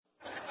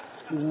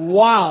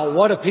Wow,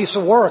 what a piece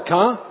of work,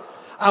 huh?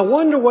 I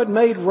wonder what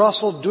made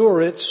Russell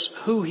Duritz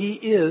who he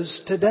is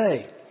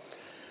today.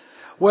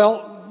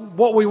 Well,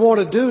 what we want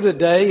to do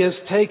today is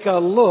take a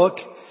look,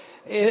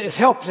 to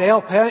help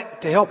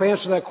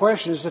answer that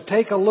question, is to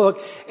take a look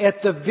at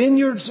the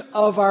vineyards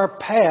of our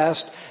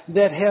past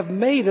that have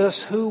made us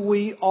who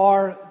we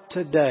are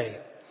today.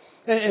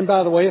 And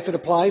by the way, if it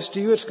applies to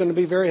you, it's going to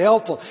be very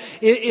helpful.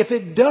 If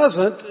it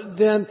doesn't,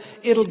 then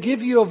it'll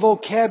give you a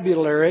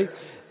vocabulary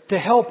to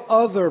help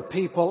other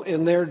people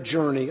in their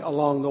journey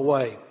along the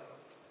way.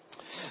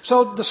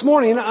 So this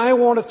morning I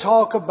want to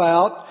talk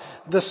about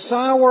the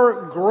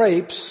sour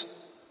grapes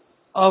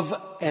of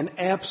an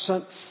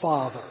absent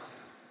father.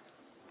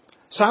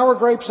 Sour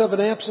grapes of an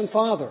absent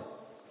father.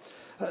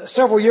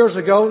 Several years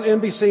ago,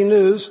 NBC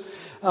News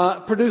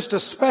produced a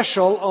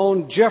special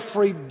on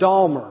Jeffrey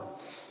Dahmer.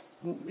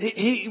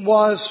 He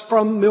was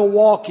from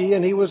Milwaukee,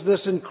 and he was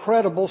this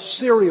incredible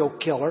serial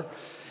killer.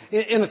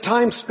 In a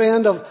time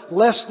span of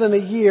less than a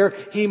year,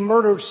 he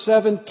murdered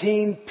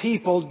 17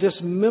 people,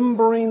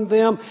 dismembering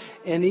them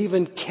and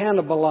even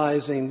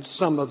cannibalizing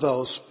some of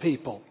those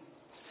people.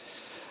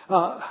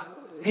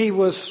 He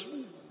was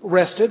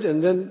arrested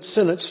and then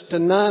sentenced to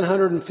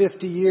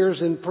 950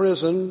 years in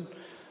prison,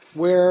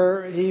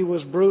 where he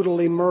was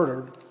brutally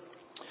murdered.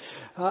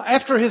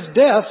 After his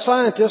death,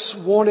 scientists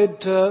wanted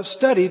to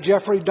study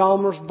Jeffrey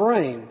Dahmer's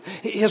brain.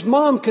 His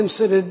mom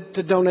considered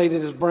to donate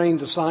his brain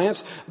to science,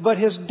 but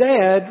his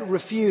dad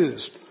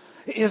refused.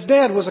 His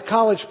dad was a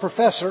college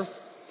professor,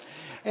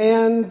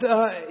 and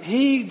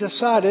he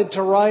decided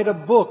to write a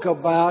book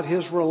about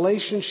his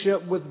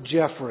relationship with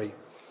Jeffrey.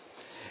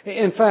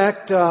 In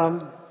fact,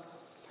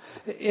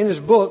 in his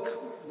book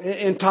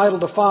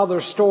entitled A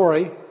Father's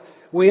Story,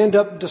 we end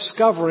up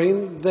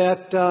discovering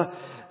that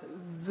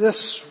this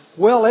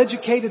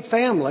well-educated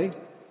family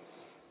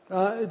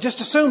just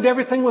assumed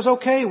everything was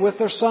okay with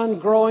their son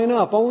growing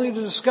up, only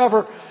to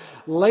discover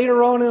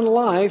later on in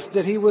life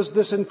that he was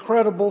this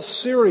incredible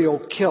serial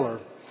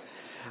killer.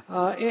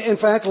 In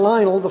fact,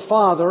 Lionel, the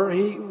father,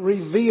 he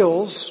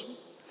reveals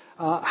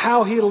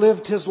how he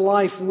lived his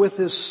life with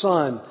his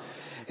son.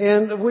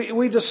 And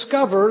we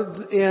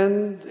discover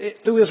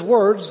through his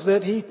words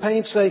that he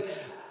paints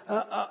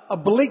a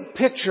bleak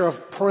picture of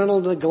parental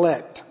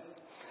neglect.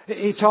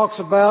 He talks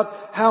about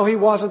how he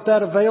wasn't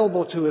that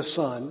available to his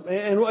son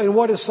and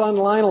what his son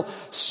Lionel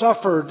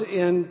suffered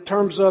in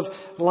terms of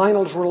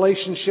Lionel's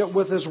relationship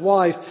with his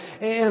wife,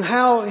 and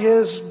how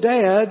his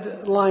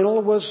dad,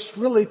 Lionel, was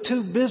really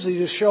too busy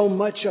to show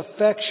much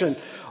affection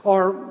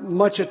or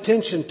much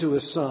attention to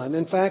his son.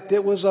 In fact,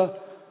 it was a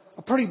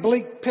pretty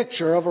bleak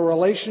picture of a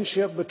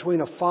relationship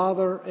between a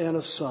father and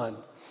a son.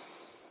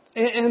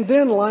 And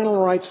then Lionel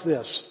writes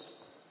this: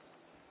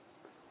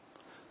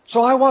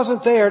 "So I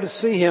wasn't there to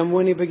see him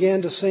when he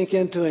began to sink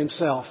into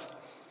himself.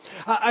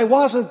 I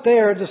wasn't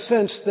there to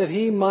sense that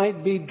he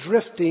might be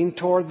drifting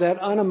toward that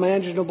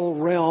unimaginable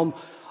realm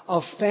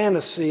of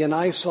fantasy and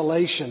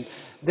isolation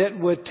that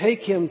would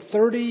take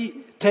 30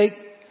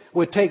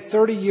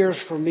 years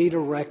for me to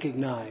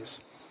recognize."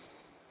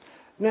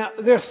 Now,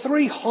 there are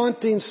three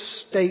haunting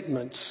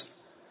statements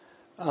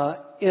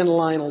in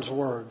Lionel's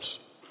words.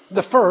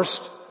 The first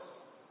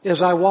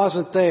is, "I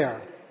wasn't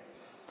there."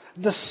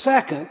 The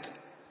second,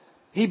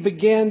 "He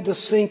began to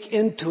sink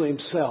into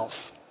himself."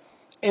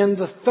 And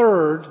the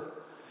third,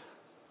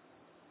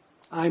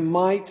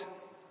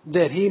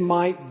 that he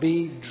might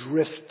be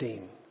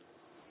drifting.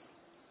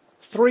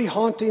 Three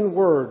haunting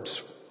words.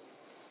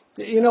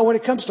 You know, when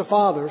it comes to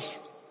fathers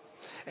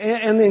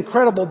and the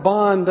incredible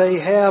bond they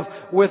have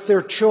with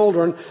their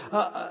children,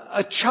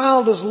 a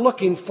child is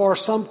looking for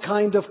some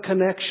kind of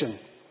connection.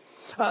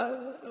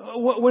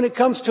 When it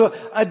comes to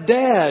a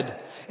dad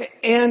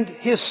and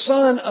his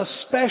son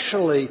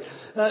especially,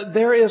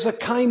 there is a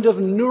kind of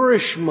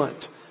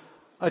nourishment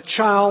a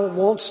child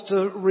wants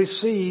to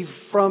receive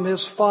from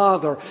his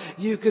father.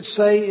 You could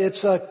say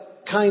it's a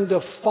kind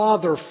of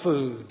father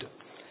food.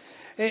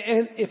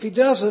 And if he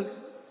doesn't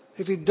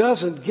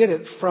get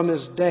it from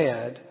his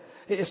dad,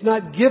 it's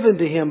not given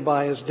to him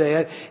by his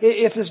dad.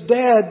 If his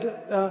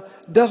dad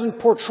doesn't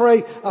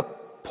portray a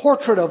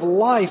portrait of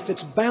life,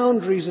 its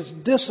boundaries, its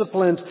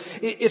disciplines,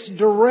 its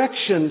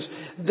directions,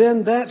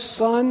 then that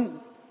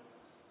son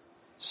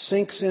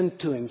sinks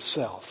into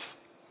himself.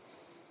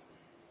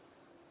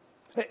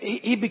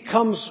 He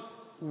becomes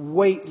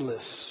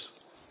weightless,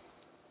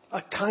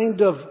 a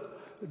kind of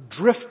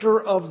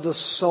drifter of the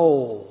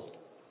soul.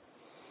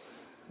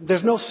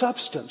 There's no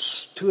substance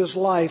to his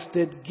life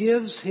that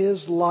gives his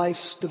life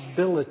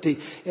stability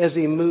as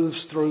he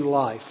moves through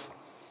life.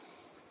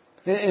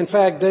 In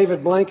fact,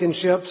 David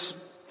Blankenship,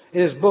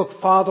 in his book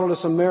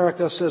Fatherless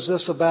America, says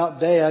this about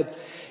Dad.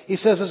 He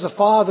says, "As a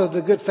father,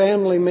 the good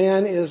family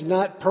man is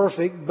not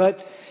perfect, but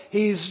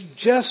he's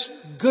just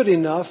good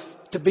enough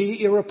to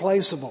be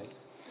irreplaceable.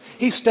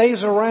 He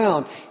stays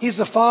around. He's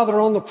the father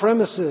on the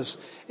premises.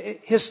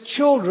 His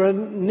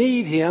children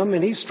need him,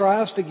 and he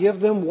strives to give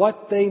them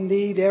what they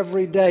need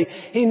every day.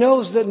 He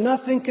knows that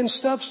nothing can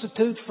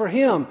substitute for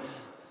him.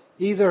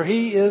 Either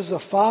he is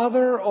a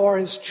father or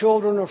his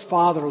children are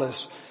fatherless.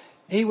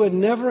 He would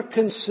never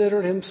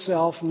consider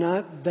himself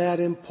not that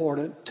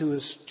important to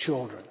his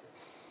children.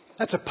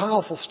 That's a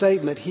powerful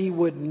statement. He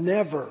would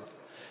never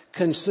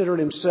consider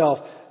himself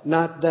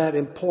not that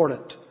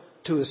important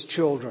to his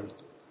children.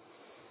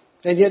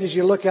 And yet as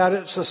you look at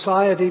it,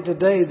 society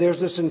today, there's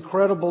this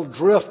incredible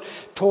drift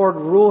toward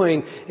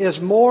ruin as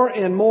more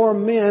and more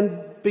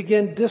men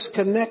begin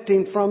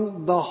disconnecting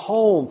from the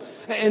home.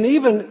 And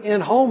even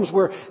in homes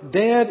where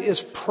dad is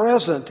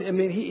present, I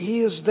mean, he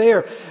is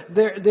there.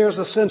 There's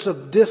a sense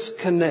of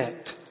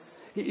disconnect.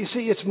 You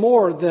see, it's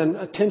more than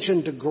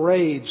attention to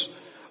grades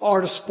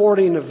or to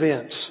sporting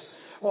events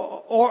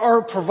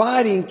or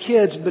providing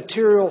kids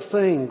material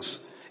things.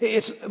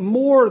 It's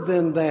more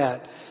than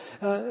that.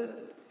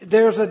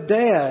 There's a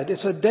dad.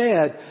 It's a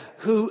dad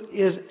who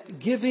is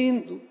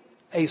giving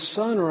a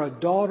son or a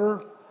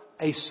daughter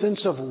a sense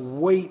of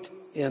weight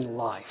in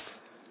life.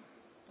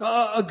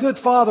 A good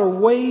father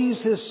weighs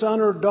his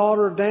son or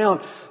daughter down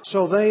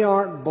so they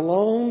aren't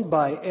blown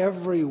by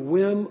every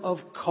whim of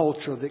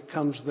culture that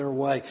comes their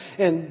way.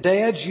 And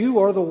dads, you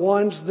are the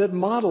ones that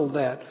model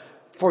that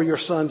for your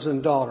sons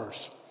and daughters.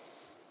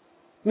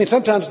 I mean,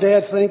 sometimes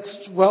dad thinks,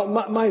 well,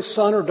 my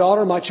son or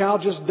daughter, my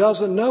child just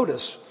doesn't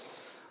notice.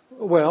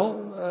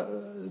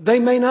 Well, they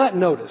may not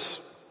notice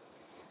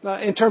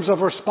in terms of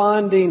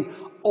responding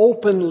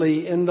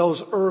openly in those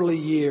early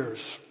years.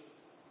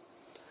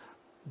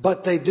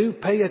 But they do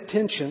pay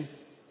attention.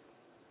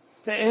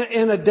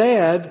 And a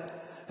dad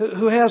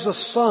who has a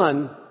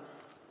son,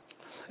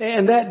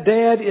 and that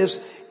dad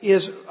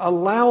is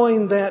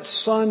allowing that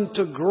son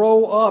to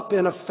grow up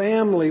in a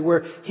family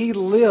where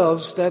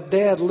that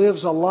dad lives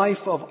a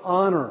life of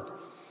honor.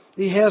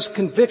 He has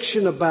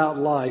conviction about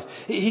life.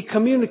 He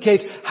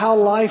communicates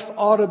how life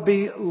ought to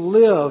be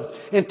lived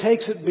and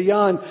takes it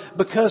beyond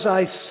because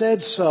I said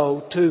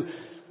so to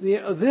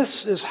this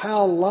is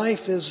how life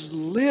is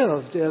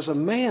lived as a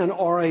man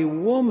or a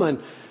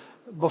woman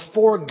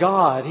before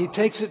God. He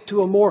takes it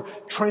to a more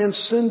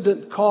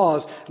transcendent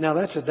cause. Now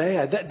that's a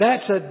dad.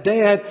 That's a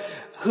dad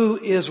who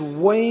is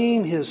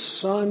weighing his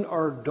son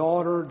or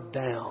daughter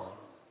down.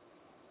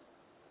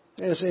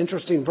 There's an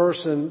interesting verse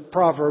in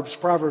Proverbs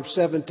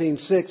 17:6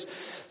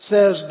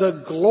 says,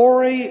 the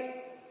glory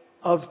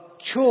of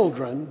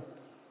children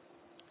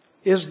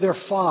is their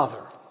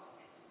father.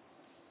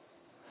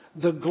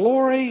 The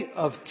glory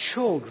of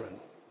children.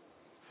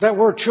 That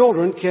word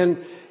children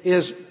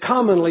is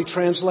commonly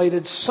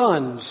translated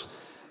sons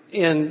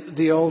in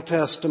the Old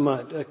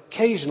Testament.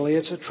 Occasionally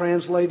it's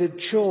translated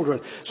children.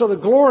 So the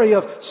glory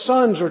of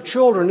sons or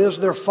children is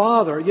their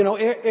father. You know,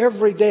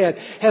 every dad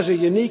has a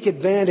unique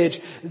advantage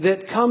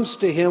that comes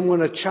to him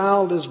when a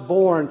child is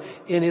born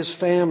in his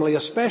family,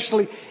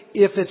 especially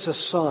if it's a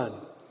son.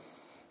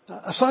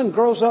 A son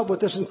grows up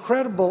with this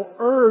incredible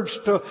urge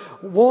to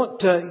want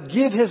to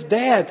give his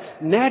dad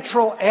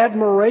natural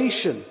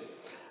admiration.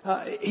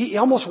 He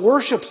almost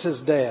worships his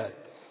dad.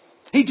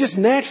 He just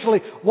naturally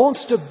wants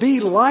to be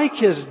like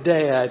his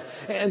dad.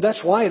 And that's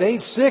why at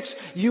age 6,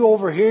 you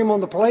overhear him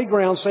on the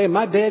playground saying,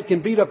 my dad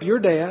can beat up your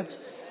dad.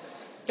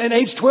 At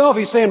age 12,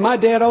 he's saying, my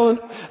dad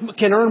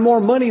can earn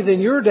more money than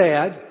your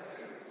dad.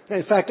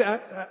 In fact,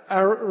 I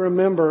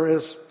remember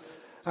as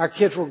our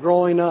kids were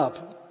growing up,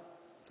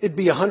 it'd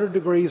be 100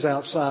 degrees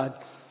outside.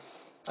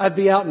 I'd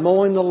be out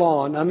mowing the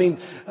lawn. I mean,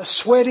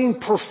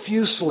 sweating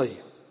profusely.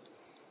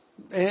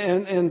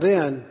 And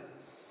then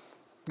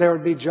there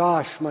would be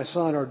Josh, my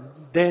son, or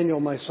Daniel,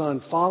 my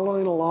son,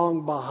 following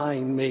along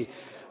behind me,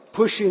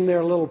 pushing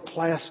their little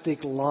plastic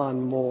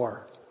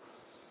lawnmower,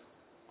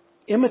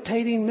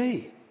 imitating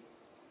me.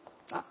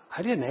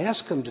 I didn't ask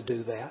them to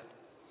do that.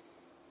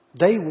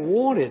 They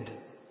wanted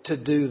to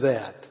do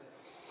that.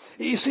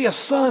 You see, a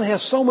son has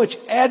so much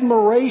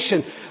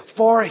admiration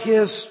for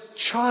his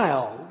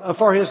child,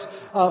 for his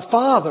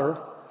father,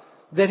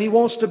 that he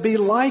wants to be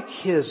like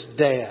his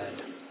dad.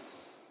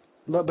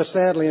 But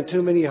sadly, in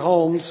too many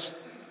homes,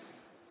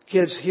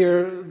 kids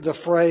hear the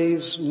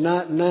phrase,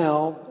 not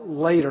now,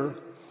 later.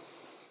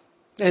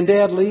 And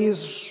dad leaves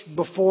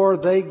before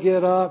they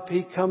get up.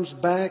 He comes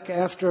back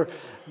after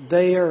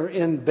they are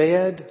in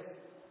bed.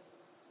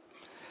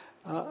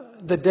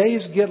 The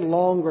days get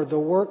longer. The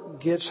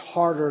work gets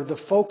harder. The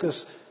focus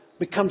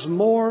becomes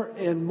more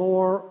and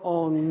more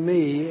on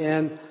me.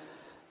 And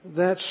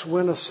that's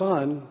when a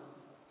son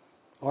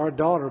or a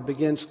daughter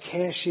begins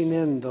cashing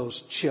in those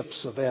chips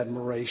of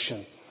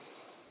admiration.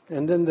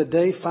 And then the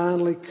day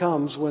finally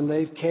comes when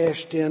they've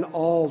cashed in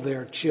all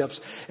their chips.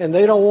 And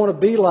they don't want to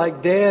be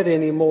like dad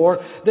anymore.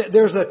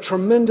 There's a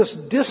tremendous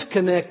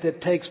disconnect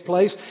that takes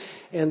place.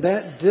 And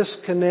that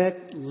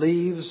disconnect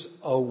leaves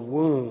a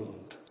wound.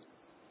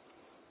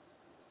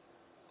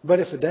 But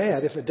if a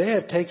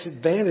dad takes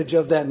advantage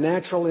of that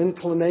natural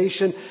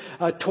inclination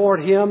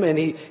toward him and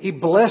he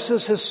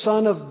blesses his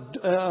son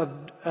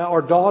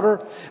or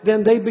daughter,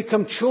 then they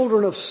become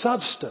children of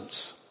substance.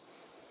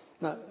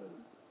 Now,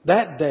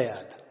 that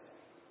dad,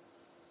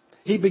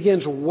 he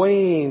begins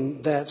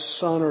weighing that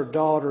son or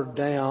daughter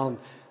down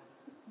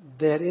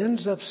that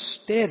ends up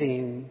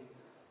steadying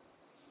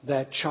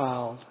that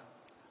child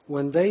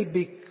when they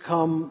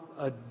become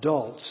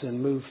adults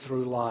and move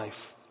through life.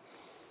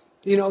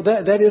 You know,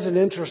 that is an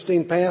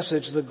interesting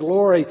passage. The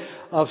glory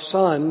of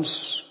sons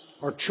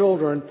or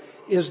children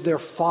is their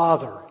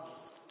father.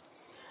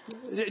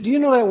 Do you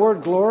know that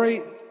word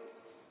glory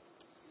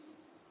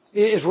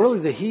is really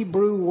the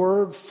Hebrew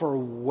word for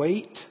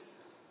weight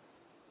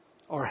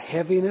or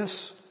heaviness?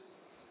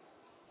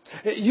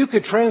 You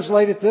could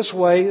translate it this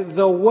way: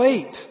 the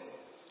weight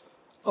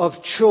of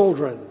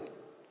children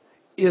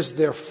is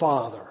their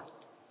father.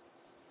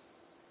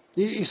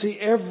 You see,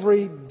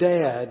 every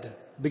dad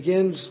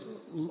begins,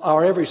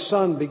 or every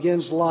son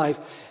begins life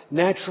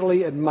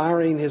naturally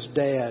admiring his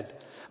dad.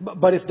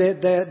 But if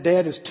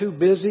dad is too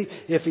busy,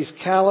 if he's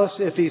callous,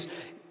 if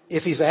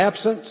he's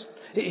absent,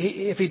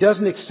 if he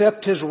doesn't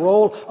accept his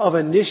role of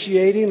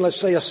initiating, let's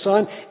say, a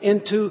son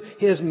into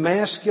his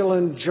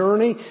masculine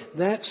journey,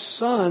 that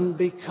son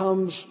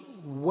becomes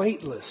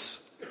weightless.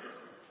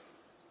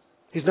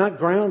 He's not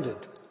grounded.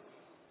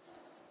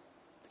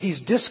 He's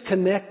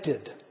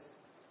disconnected.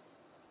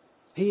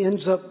 He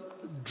ends up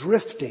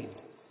drifting,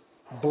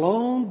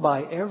 blown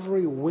by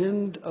every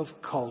wind of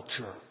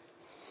culture.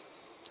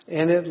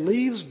 And it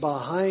leaves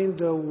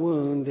behind a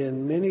wound,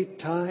 and many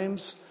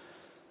times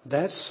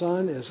that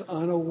son is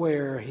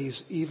unaware he's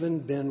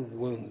even been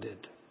wounded.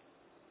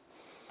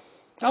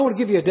 I want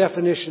to give you a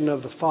definition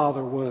of the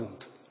father wound.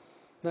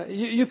 Now,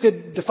 you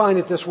could define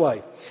it this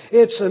way.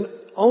 It's an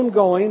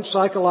ongoing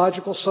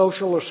psychological,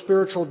 social, or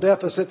spiritual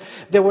deficit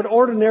that would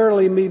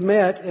ordinarily be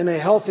met in a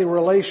healthy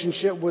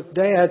relationship with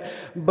dad,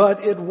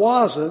 but it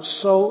wasn't,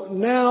 so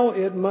now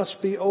it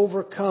must be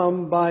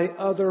overcome by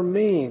other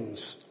means.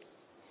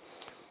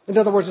 In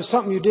other words, it's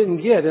something you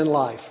didn't get in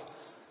life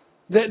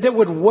that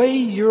would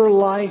weigh your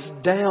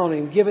life down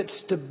and give it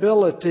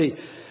stability.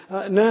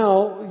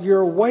 Now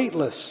you're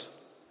weightless.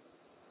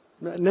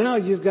 Now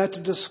you've got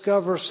to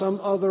discover some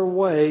other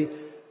way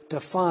to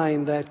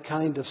find that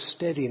kind of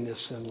steadiness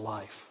in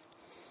life.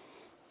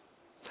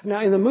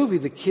 Now, in the movie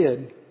The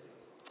Kid,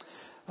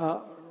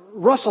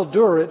 Russell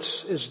Duritz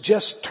is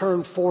just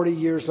turned 40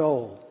 years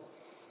old.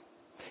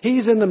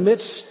 He's in the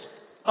midst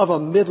of a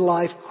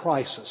midlife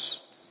crisis.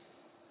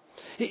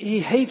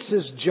 He hates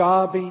his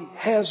job. He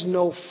has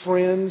no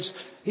friends,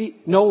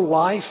 no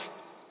life.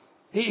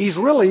 He's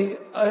really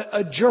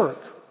a jerk.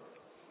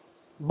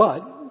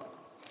 But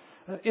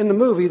in the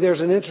movie, there's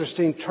an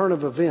interesting turn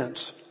of events.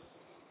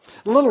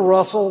 Little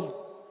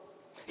Russell,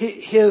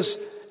 his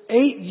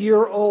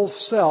 8-year-old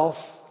self,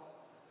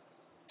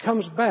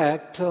 comes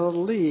back to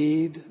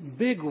lead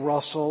Big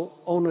Russell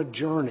on a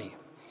journey.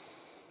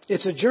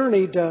 It's a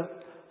journey to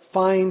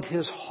find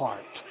his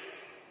heart.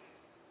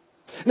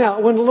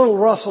 Now, when little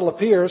Russell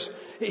appears,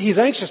 he's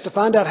anxious to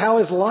find out how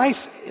his life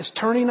is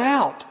turning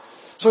out.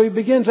 So he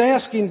begins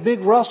asking Big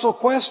Russell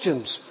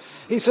questions.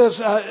 He says,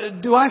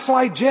 do I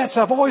fly jets?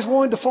 I've always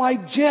wanted to fly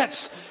jets.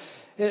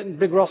 And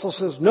Big Russell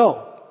says,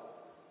 no,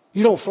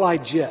 you don't fly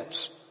jets.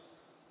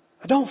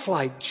 I don't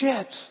fly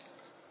jets.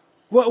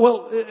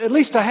 Well, at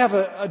least I have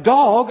a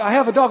dog. I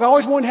have a dog. I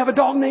always wanted to have a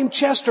dog named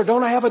Chester.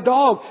 Don't I have a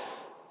dog?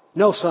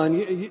 No,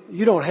 son,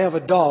 you don't have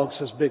a dog,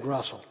 says Big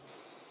Russell.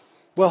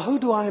 Well, who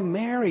do I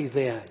marry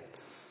then?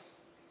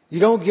 You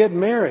don't get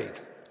married.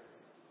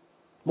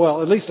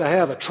 Well, at least I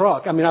have a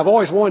truck. I mean, I've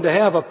always wanted to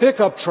have a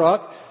pickup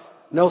truck.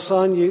 No,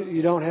 son,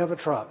 you don't have a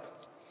truck.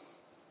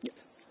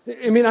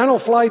 I mean, I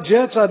don't fly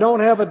jets. I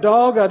don't have a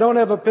dog. I don't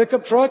have a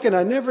pickup truck, and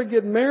I never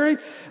get married.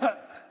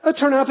 I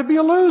turn out to be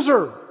a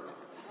loser.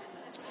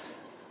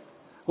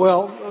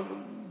 Well,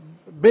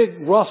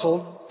 Big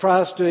Russell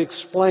tries to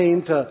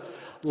explain to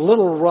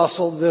little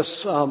Russell this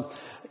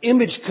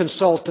image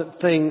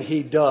consultant thing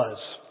he does.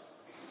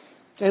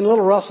 And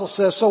little Russell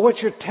says, so what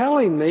you're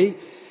telling me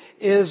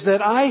is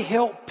that I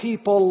help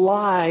people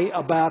lie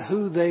about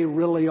who they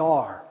really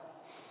are.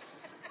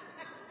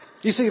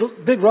 You see,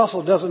 Big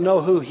Russell doesn't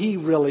know who he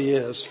really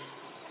is.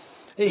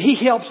 He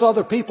helps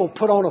other people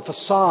put on a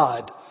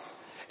facade,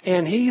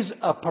 and he's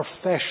a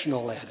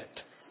professional at it.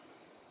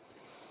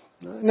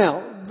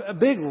 Now,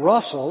 Big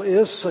Russell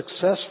is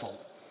successful.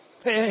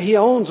 He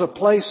owns a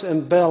place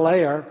in Bel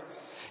Air.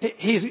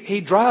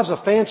 He drives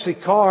a fancy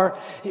car.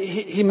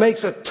 He makes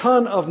a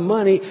ton of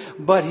money,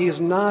 but he's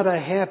not a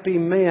happy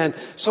man.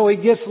 So he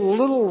gets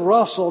little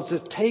Russell to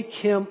take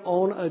him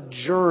on a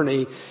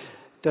journey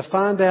to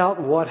find out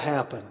what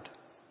happened.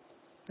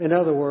 In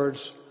other words,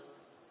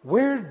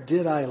 where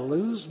did I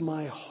lose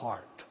my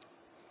heart?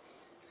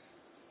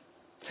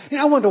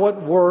 I wonder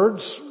what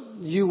words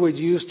you would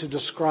use to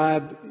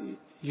describe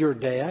your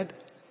dad.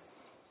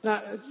 Now,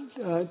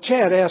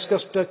 Chad asked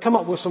us to come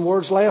up with some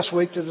words last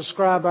week to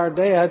describe our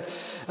dad,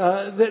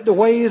 the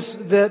ways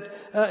that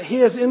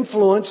his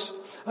influence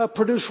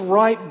produced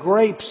ripe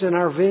grapes in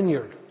our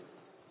vineyard.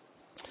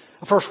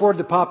 The first word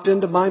that popped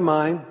into my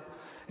mind,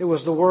 it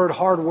was the word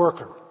hard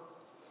worker.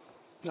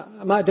 Now,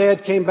 my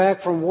dad came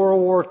back from World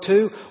War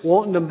II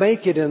wanting to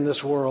make it in this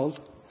world.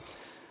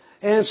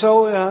 And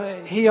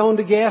so he owned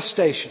a gas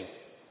station.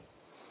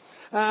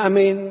 I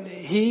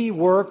mean, he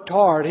worked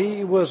hard.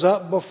 He was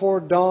up before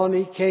dawn.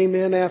 He came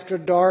in after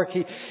dark.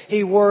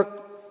 He worked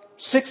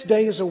 6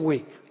 days a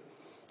week.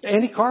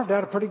 And he carved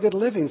out a pretty good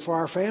living for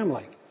our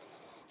family.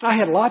 I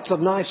had lots of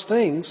nice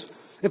things.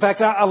 In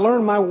fact, I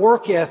learned my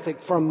work ethic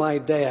from my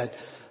dad.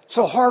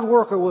 So hard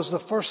worker was the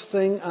first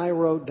thing I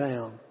wrote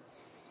down.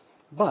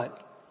 But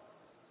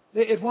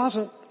it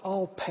wasn't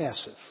all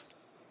passive.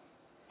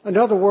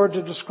 Another word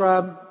to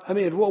describe,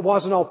 it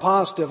wasn't all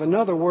positive.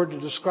 Another word to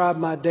describe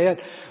my dad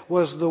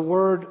was the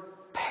word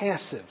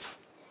passive.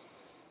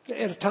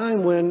 At a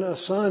time when a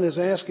son is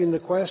asking the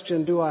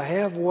question, do I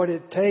have what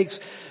it takes?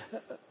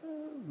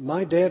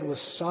 My dad was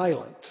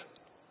silent.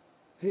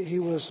 He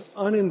was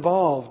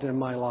uninvolved in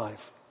my life.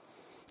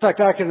 In fact,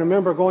 I can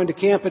remember going to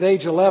camp at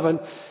age 11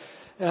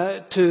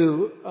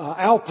 to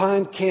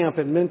Alpine Camp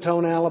in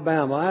Mentone,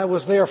 Alabama. I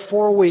was there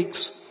 4 weeks.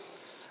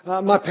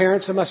 My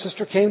parents and my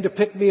sister came to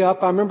pick me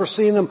up. I remember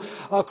seeing them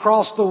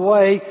across the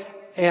way,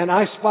 and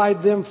I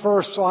spied them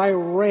first, so I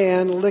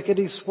ran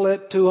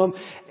lickety-split to them,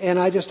 and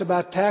I just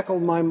about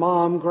tackled my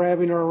mom,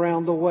 grabbing her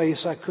around the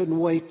waist. I couldn't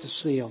wait to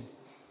see them.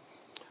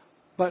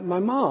 But my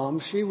mom,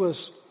 she was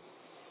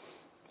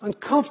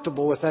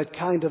uncomfortable with that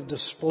kind of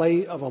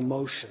display of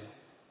emotion.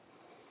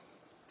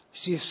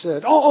 She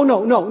said,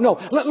 no.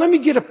 Let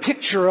me get a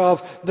picture of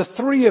the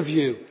three of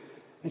you.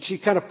 And she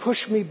kind of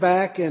pushed me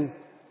back and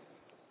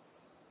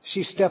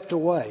she stepped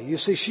away. You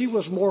see, she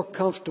was more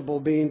comfortable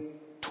being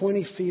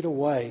 20 feet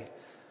away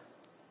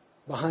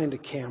behind a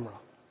camera.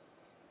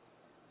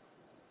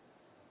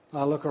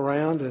 I look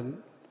around and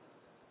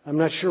I'm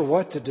not sure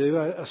what to do.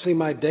 I see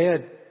my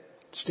dad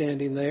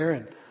standing there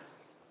and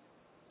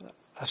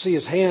I see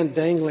his hand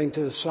dangling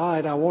to the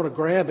side. I want to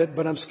grab it,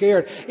 but I'm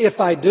scared. If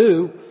I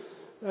do,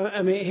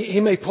 he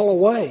may pull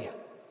away.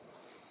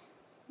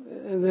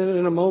 And then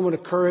in a moment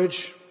of courage,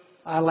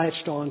 I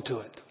latched onto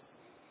it.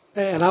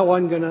 And I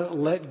wasn't going to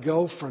let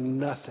go for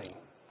nothing.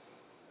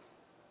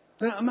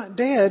 Now, my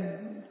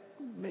dad,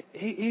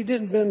 he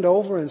didn't bend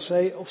over and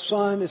say, "Oh,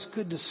 son, it's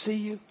good to see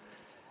you.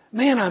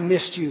 Man, I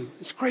missed you.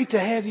 It's great to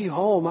have you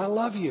home. I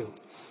love you."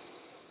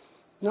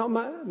 No,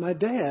 my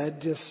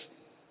dad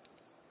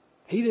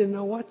he didn't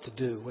know what to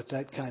do with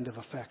that kind of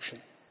affection.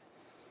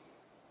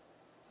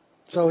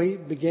 So he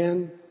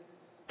began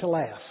to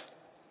laugh.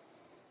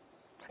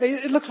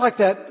 It looks like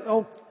that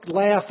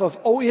laugh of,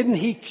 isn't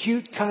he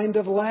cute kind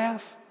of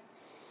laugh?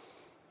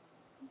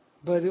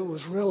 But it was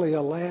really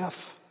a laugh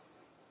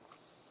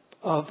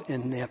of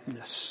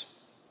ineptness.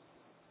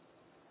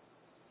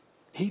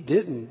 He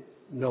didn't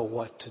know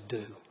what to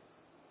do.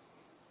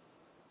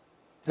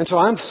 And so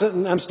I'm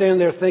standing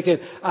there thinking,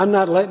 I'm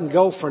not letting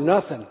go for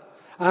nothing.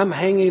 I'm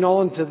hanging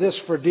on to this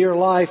for dear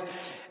life.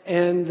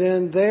 And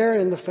then there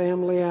in the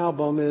family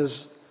album is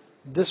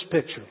this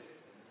picture.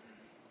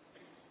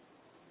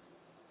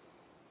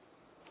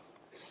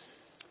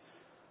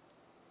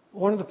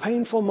 One of the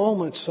painful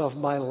moments of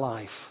my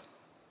life,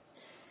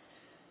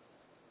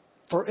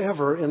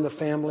 forever in the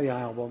family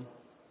album.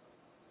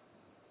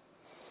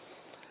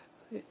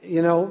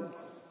 You know,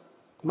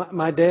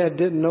 my dad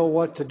didn't know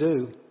what to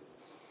do.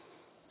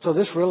 So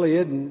this really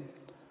isn't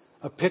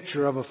a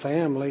picture of a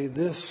family.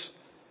 This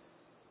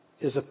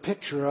is a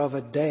picture of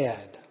a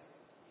dad,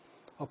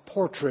 a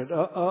portrait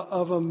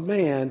of a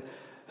man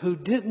who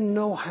didn't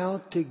know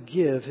how to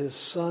give his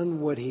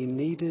son what he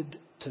needed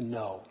to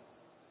know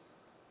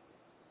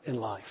in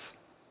life.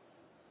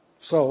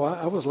 So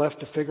I was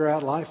left to figure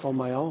out life on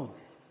my own.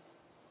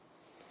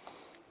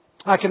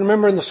 I can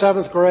remember in the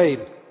 7th grade,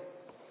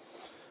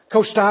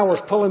 Coach Stowers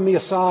pulling me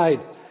aside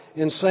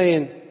and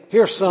saying,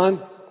 "Here,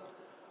 son,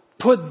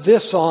 put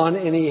this on,"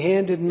 and he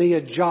handed me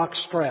a jock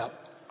strap.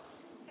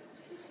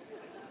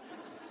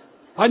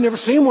 I'd never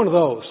seen one of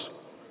those.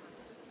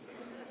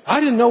 I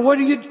didn't know what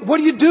do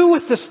you do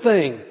with this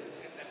thing?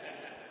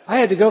 I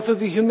had to go through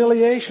the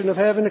humiliation of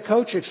having a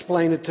coach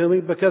explain it to me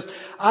because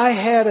I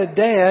had a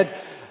dad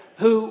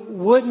who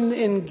wouldn't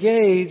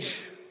engage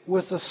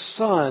with a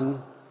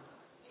son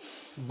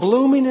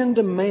blooming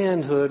into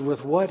manhood with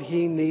what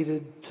he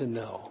needed to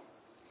know.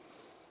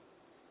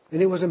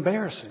 And it was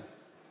embarrassing.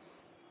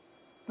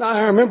 Now, I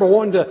remember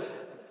wanting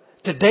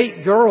to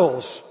date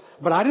girls,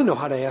 but I didn't know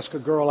how to ask a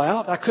girl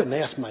out. I couldn't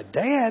ask my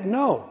dad,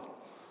 no.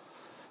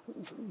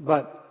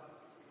 But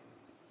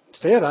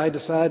instead, I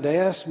decided to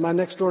ask my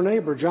next door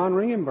neighbor, John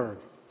Ringenberg.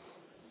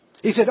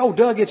 He said, "Oh,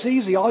 Doug, it's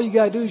easy. All you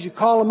got to do is you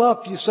call him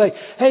up. You say,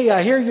 'Hey,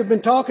 I hear you've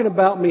been talking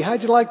about me.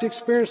 How'd you like to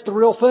experience the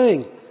real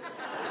thing?'"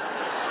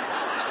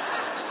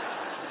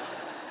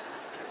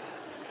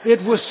 It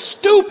was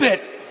stupid.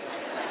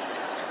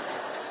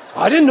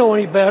 I didn't know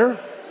any better.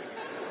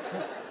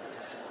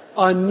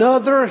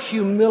 Another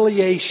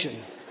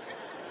humiliation.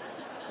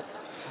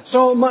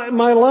 So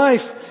my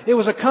life, it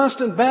was a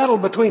constant battle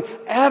between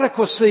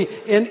adequacy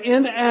and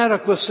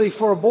inadequacy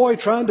for a boy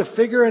trying to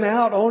figure it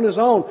out on his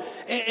own.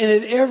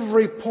 And at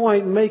every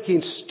point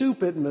making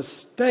stupid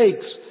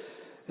mistakes.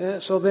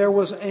 So there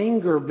was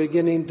anger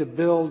beginning to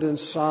build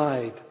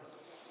inside.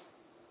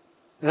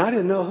 And I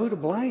didn't know who to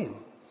blame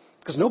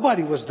because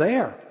nobody was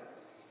there.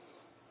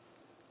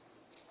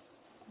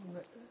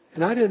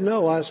 And I didn't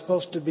know I was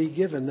supposed to be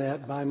given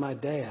that by my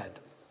dad.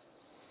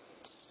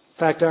 In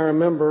fact, I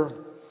remember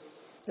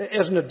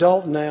as an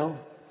adult now,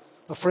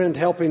 a friend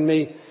helping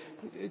me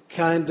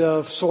kind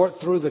of sort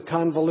through the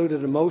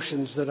convoluted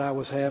emotions that I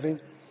was having.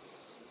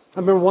 I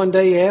remember one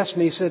day he asked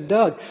me, he said,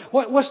 "Doug,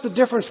 what's the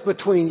difference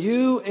between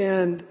you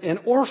and an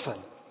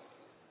orphan?"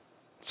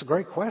 It's a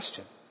great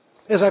question.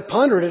 As I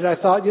pondered it, I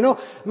thought,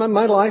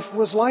 my life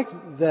was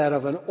like that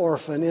of an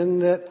orphan in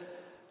that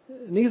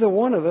neither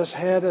one of us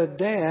had a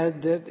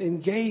dad that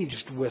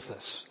engaged with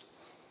us.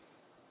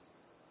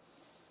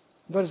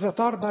 But as I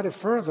thought about it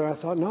further, I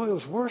thought, no, it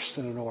was worse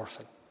than an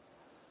orphan.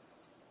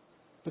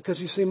 Because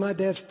you see, my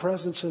dad's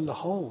presence in the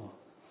home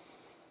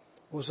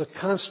was a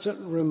constant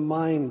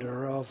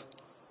reminder of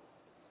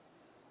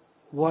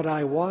what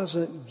I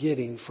wasn't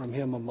getting from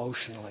him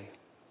emotionally.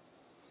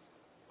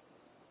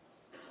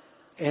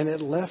 And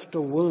it left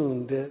a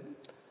wound.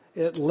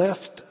 It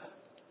left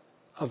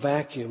a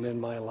vacuum in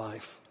my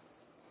life.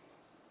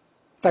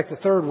 In fact, the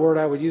third word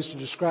I would use to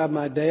describe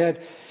my dad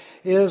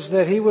is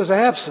that he was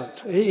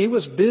absent. He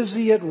was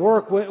busy at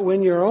work.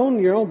 When you're on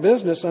your own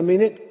business,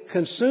 it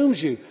consumes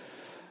you.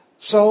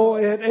 So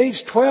at age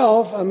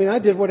 12, I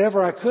did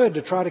whatever I could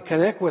to try to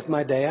connect with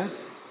my dad.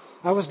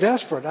 I was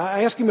desperate.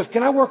 I asked him,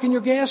 can I work in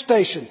your gas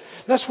station?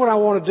 That's what I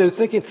want to do,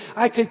 thinking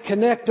I could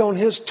connect on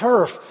his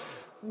turf.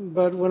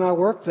 But when I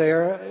worked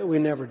there, we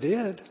never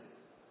did.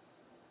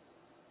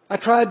 I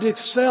tried to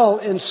excel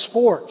in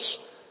sports,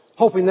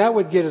 hoping that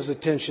would get his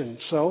attention.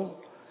 So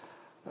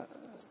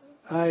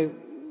I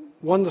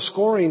won the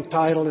scoring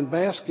title in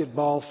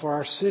basketball for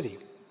our city.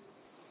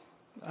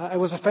 I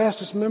was the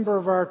fastest member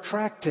of our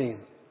track team.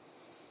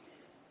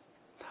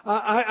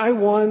 I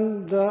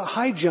won the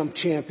high jump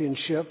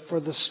championship for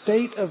the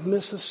state of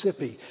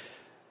Mississippi,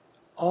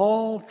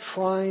 all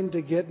trying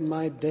to get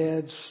my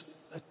dad's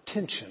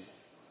attention.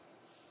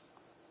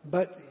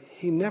 But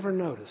he never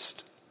noticed.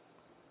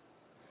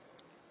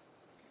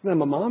 Now,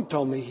 my mom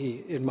told me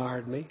he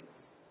admired me.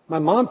 My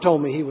mom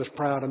told me he was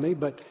proud of me,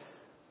 but,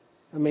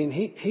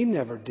 he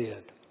never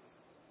did.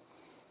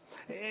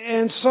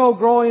 And so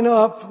growing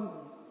up,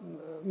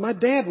 my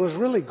dad was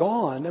really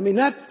gone.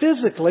 Not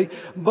physically,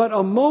 but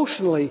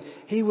emotionally,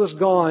 he was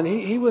gone.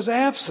 He was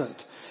absent.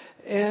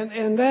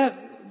 And that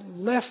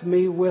left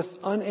me with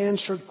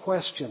unanswered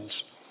questions.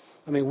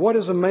 What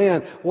is a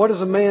man? What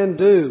does a man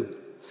do?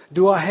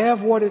 Do I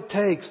have what it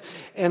takes?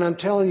 And I'm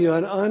telling you,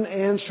 an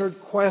unanswered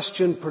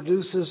question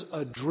produces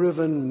a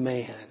driven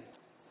man.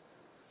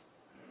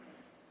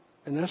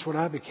 And that's what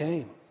I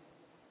became.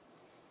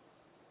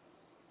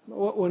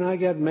 When I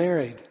got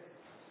married,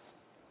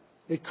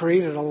 it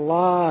created a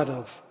lot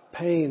of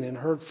pain and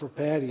hurt for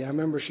Patty. I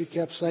remember she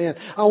kept saying,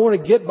 I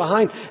want to get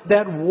behind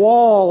that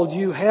wall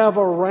you have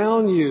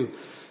around you.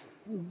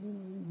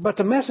 But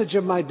the message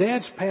of my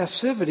dad's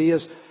passivity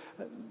is,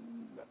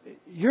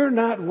 you're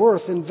not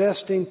worth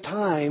investing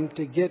time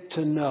to get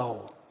to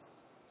know.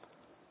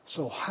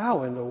 So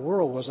how in the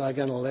world was I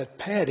going to let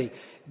Patty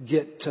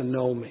get to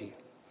know me?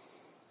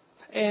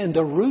 And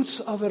the roots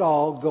of it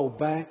all go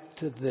back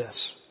to this.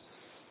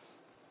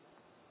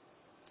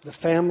 The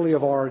family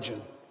of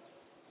origin.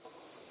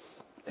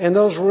 And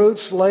those roots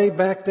lay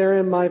back there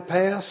in my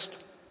past.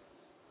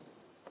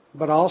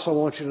 But I also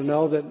want you to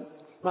know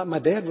that my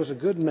dad was a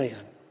good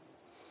man.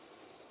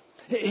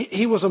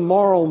 He was a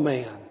moral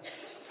man.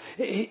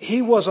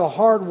 He was a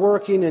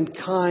hard-working and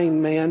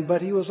kind man,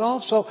 but he was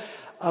also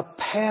a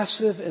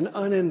passive and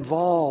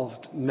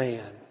uninvolved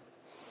man.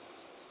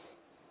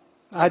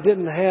 I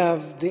didn't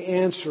have the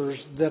answers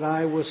that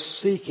I was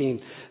seeking.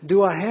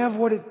 Do I have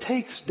what it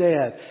takes,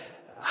 Dad?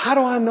 How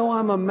do I know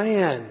I'm a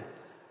man?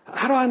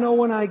 How do I know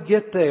when I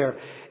get there?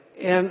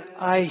 And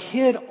I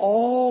hid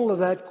all of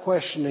that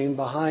questioning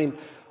behind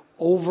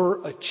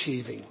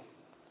overachieving.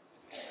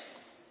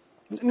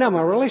 Now,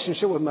 my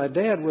relationship with my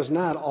dad was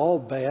not all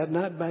bad,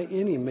 not by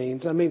any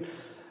means.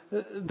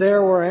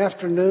 There were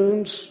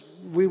afternoons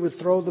we would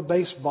throw the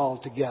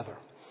baseball together.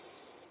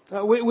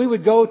 We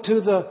would go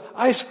to the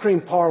ice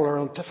cream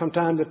parlor from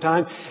time to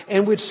time,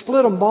 and we'd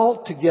split a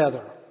malt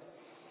together.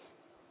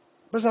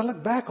 But as I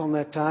look back on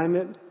that time,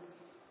 it's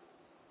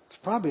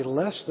probably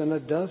less than a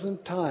dozen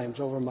times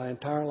over my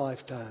entire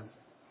lifetime.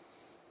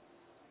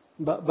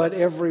 But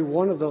every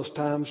one of those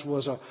times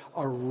was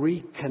a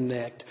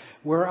reconnect,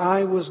 where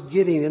I was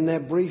getting in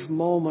that brief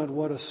moment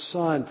what a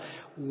son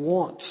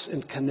wants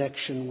in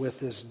connection with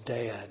his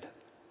dad.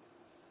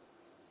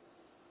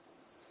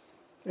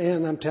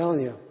 And I'm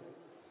telling you,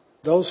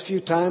 those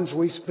few times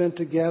we spent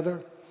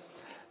together,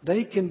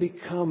 they can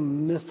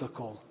become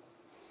mythical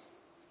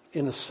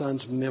in a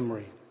son's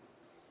memory.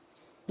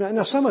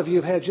 Now some of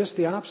you have had just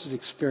the opposite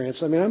experience.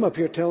 I'm up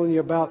here telling you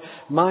about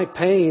my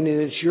pain,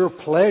 and it's your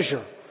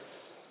pleasure.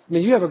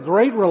 You have a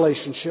great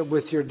relationship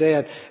with your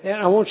dad, and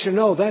I want you to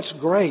know that's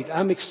great.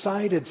 I'm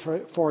excited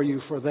for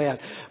you for that.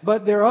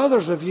 But there are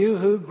others of you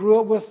who grew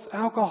up with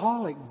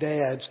alcoholic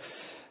dads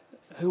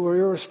who were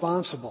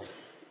irresponsible,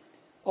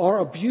 or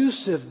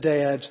abusive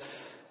dads,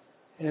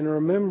 and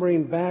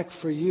remembering back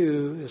for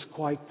you is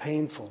quite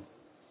painful.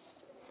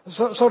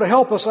 So to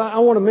help us, I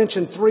want to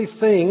mention three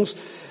things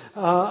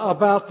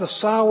about the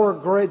sour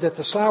grape, that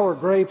the sour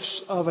grapes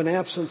of an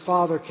absent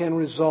father can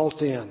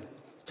result in.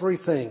 Three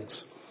things.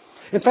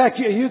 In fact,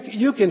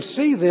 you can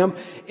see them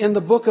in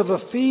the book of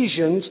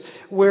Ephesians,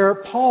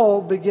 where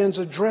Paul begins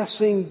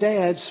addressing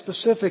dads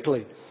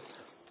specifically.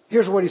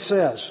 Here's what he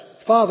says.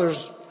 Fathers,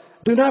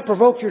 do not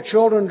provoke your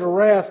children to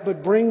wrath,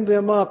 but bring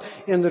them up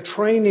in the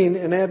training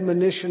and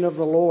admonition of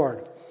the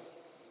Lord.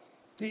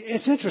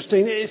 It's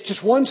interesting. It's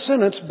just one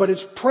sentence, but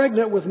it's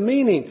pregnant with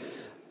meaning.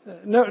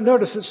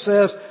 Notice it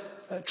says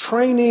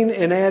training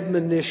and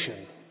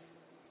admonition.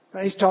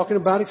 He's talking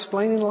about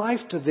explaining life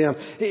to them.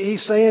 He's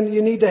saying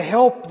you need to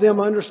help them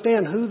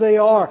understand who they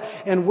are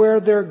and where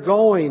they're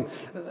going.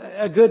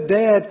 A good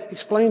dad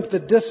explains the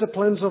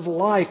disciplines of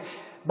life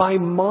by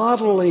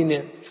modeling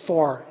it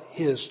for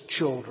his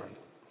children.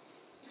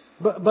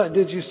 But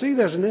did you see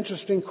there's an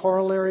interesting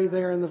corollary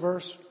there in the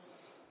verse?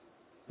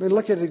 I mean,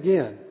 look at it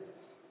again.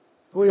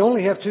 We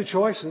only have two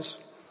choices.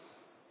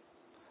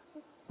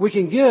 We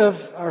can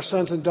give our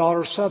sons and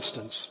daughters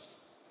substance,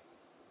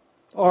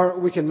 or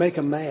we can make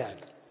them mad.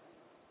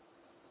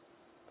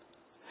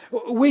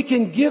 We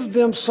can give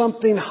them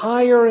something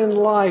higher in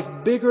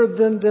life, bigger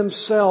than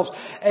themselves.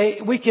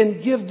 We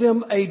can give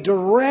them a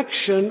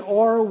direction,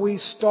 or we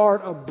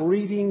start a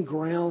breeding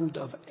ground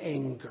of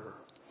anger.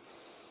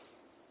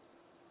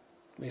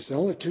 It's the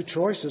only two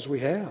choices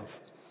we have.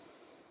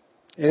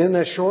 And in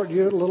that short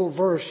little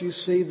verse, you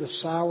see the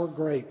sour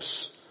grapes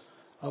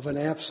of an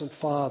absent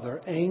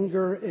father,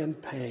 anger and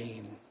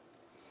pain.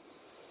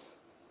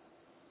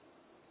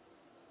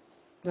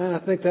 And I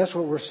think that's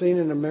what we're seeing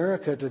in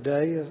America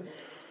today.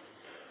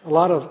 A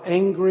lot of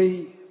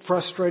angry,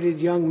 frustrated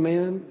young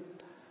men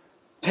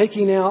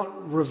taking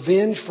out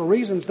revenge for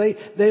reasons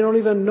they don't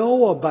even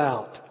know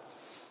about.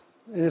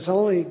 And it's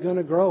only going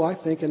to grow, I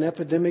think, in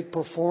epidemic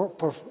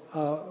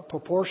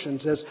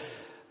proportions as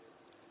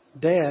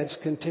dads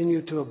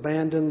continue to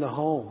abandon the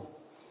home.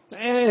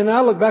 And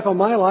I look back on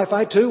my life,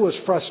 I too was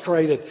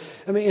frustrated.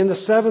 I mean, in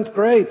the 7th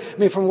grade,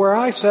 from where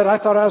I sat, I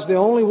thought I was the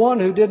only one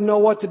who didn't know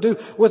what to do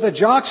with a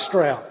jock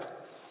strap.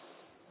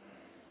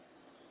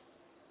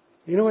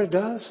 You know what it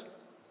does?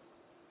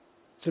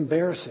 It's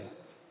embarrassing.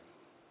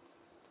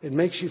 It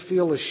makes you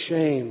feel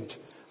ashamed.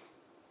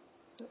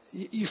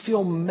 You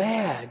feel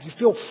mad. You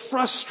feel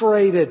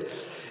frustrated.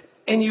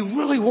 And you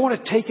really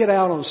want to take it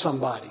out on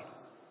somebody.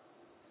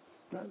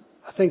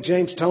 I think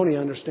James Toney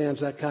understands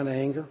that kind of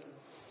anger.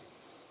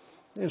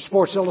 In a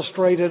Sports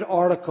Illustrated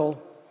article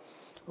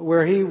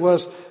where he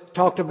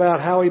talked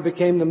about how he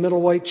became the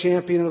middleweight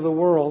champion of the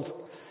world.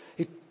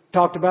 He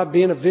talked about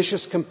being a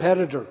vicious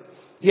competitor.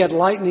 He had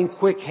lightning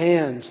quick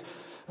hands,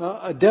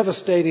 a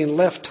devastating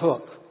left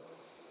hook.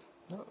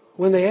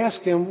 When they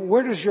asked him,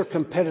 where does your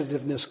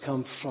competitiveness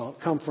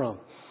come from?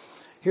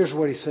 Here's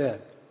what he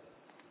said.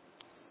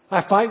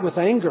 I fight with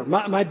anger.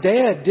 My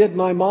dad did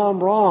my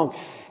mom wrong.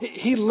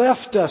 He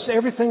left us.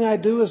 Everything I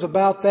do is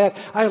about that.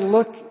 I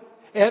look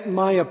at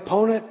my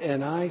opponent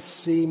and I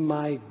see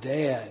my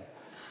dad.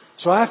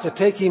 So I have to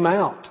take him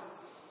out.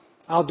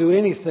 I'll do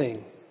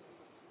anything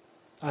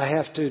I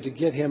have to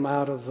get him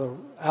out of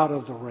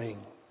the ring.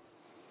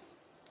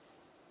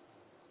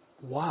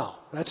 Wow,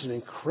 that's an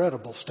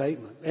incredible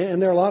statement.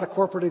 And there are a lot of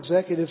corporate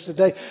executives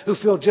today who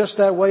feel just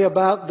that way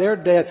about their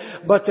dad,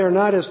 but they're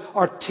not as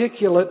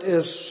articulate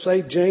as,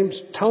 say, James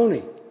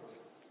Toney.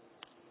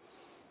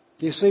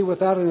 You see,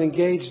 without an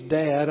engaged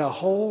dad, a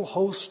whole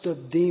host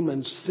of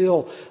demons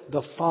fill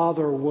the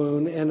father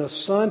wound, and a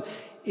son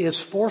is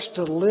forced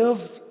to live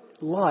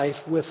life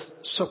with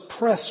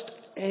suppressed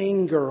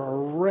anger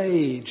or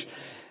rage,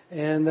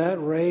 and that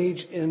rage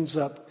ends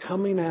up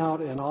coming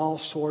out in all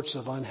sorts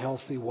of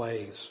unhealthy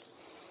ways.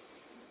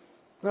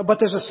 But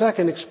there's a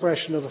second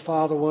expression of the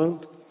father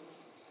wound,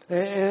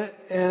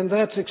 and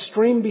that's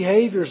extreme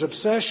behaviors,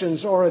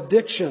 obsessions, or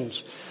addictions.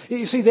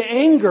 You see, the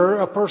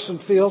anger a person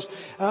feels,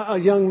 a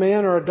young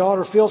man or a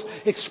daughter feels,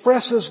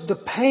 expresses the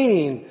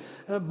pain,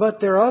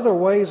 but there are other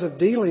ways of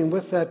dealing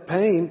with that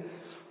pain.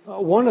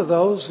 One of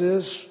those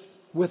is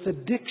with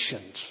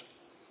addictions.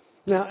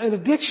 Now, an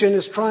addiction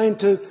is trying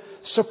to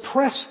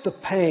suppress the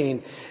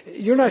pain.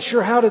 You're not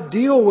sure how to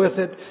deal with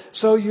it,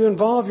 so you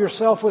involve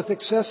yourself with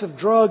excessive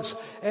drugs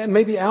and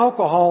maybe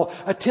alcohol,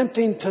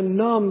 attempting to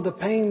numb the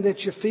pain that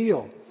you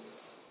feel.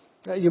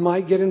 You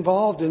might get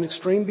involved in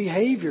extreme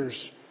behaviors.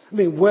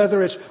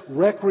 Whether it's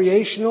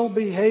recreational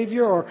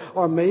behavior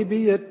or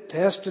maybe it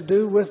has to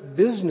do with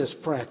business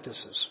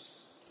practices.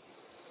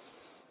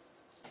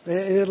 And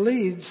it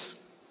leads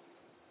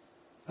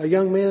a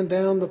young man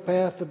down the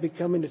path of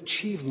becoming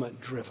achievement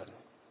driven.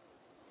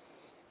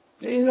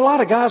 And a lot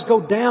of guys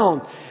go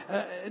down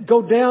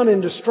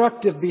in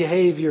destructive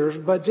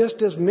behaviors, but just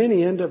as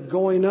many end up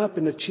going up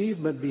in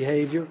achievement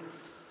behavior.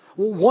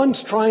 One's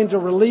trying to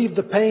relieve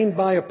the pain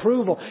by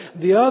approval.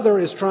 The other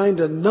is trying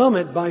to numb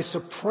it by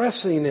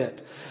suppressing it.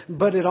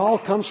 But it all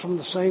comes from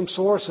the same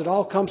source. It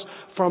all comes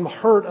from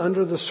hurt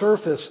under the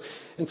surface.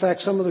 In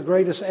fact, some of the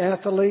greatest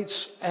athletes,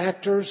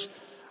 actors,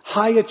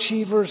 high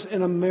achievers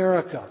in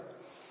America,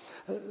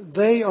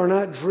 They are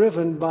not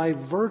driven by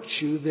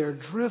virtue, they're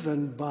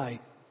driven by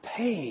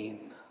pain.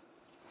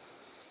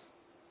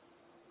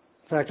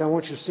 In fact, I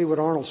want you to see what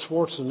Arnold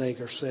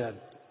Schwarzenegger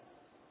said.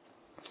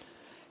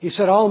 He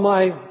said,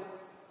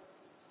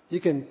 you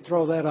can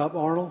throw that up,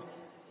 Arnold.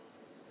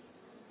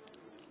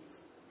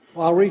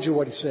 Well, I'll read you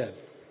what he said.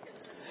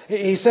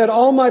 He said,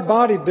 all my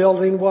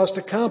bodybuilding was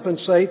to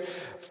compensate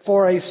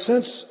for a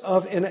sense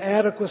of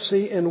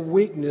inadequacy and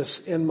weakness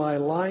in my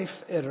life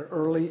at an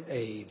early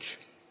age.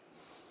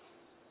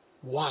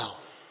 Wow.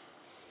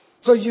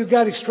 So you've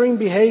got extreme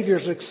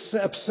behaviors,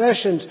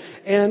 obsessions,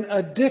 and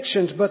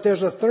addictions, but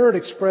there's a third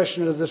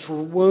expression of this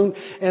wound,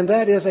 and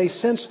that is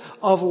a sense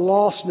of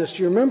lostness.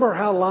 You remember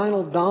how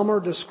Lionel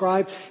Dahmer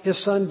described his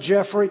son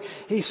Jeffrey?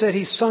 He said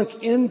he sunk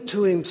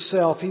into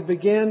himself. He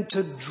began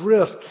to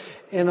drift.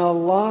 And a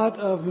lot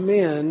of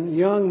men,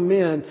 young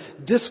men,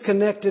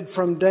 disconnected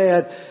from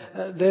Dad,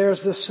 there's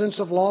this sense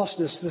of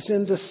lostness, this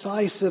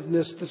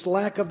indecisiveness, this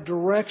lack of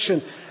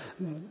direction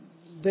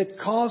that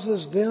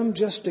causes them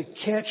just to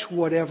catch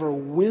whatever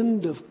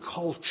wind of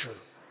culture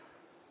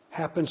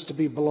happens to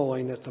be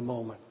blowing at the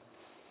moment.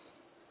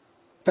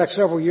 In fact,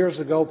 several years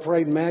ago,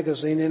 Parade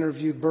Magazine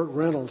interviewed Burt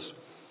Reynolds.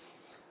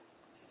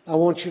 I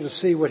want you to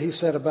see what he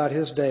said about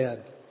his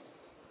dad.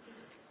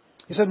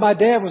 He said, my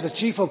dad was the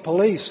chief of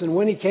police, and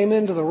when he came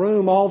into the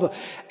room, all the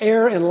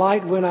air and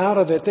light went out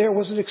of it. There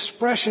was an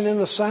expression in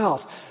the South.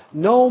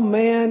 No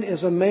man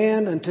is a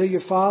man until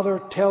your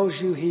father tells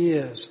you he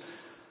is.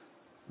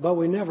 But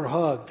we never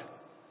hugged.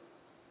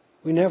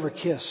 We never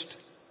kissed.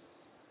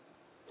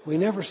 We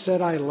never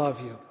said, I love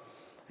you.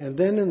 And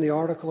then in the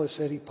article it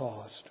said he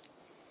paused.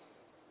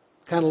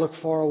 Kind of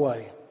looked far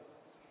away.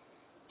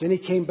 Then he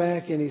came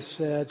back and he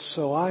said,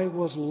 so I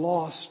was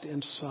lost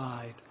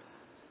inside.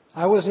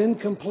 I was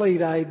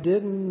incomplete. I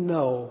didn't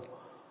know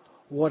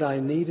what I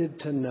needed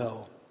to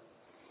know.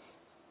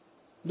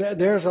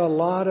 There's a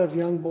lot of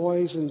young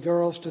boys and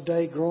girls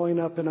today growing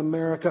up in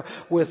America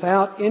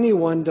without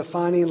anyone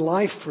defining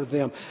life for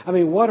them. I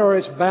mean, what are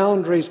its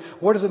boundaries?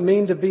 What does it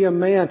mean to be a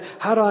man?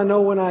 How do I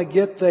know when I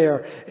get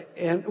there?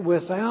 And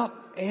without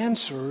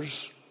answers,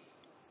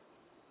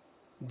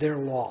 they're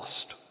lost.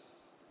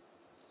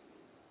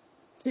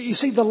 You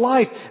see, the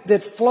life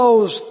that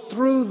flows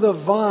through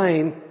the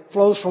vine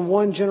flows from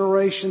one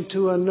generation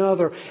to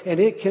another, and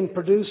it can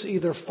produce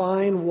either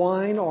fine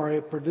wine or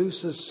it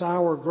produces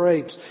sour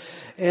grapes.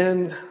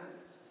 And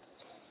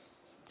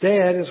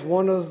Dad is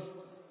one of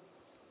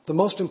the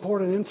most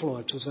important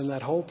influences in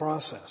that whole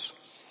process.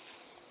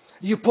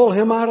 You pull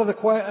him out of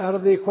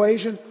the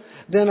equation,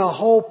 then a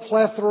whole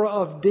plethora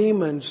of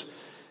demons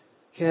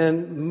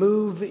can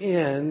move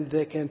in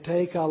that can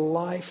take a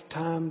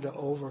lifetime to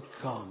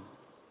overcome.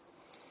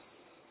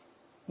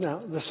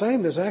 Now, the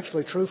same is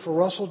actually true for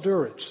Russell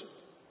Duritz.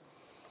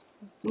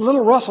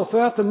 Little Russell,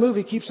 throughout the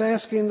movie, keeps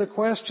asking the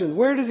question,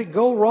 where did it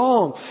go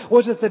wrong?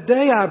 Was it the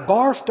day I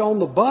barfed on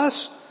the bus?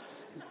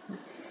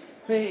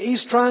 He's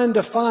trying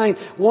to find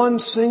one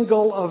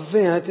single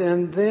event,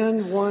 and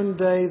then one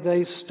day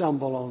they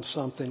stumble on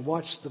something.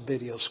 Watch the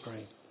video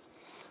screen.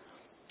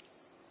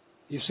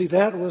 You see,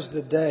 that was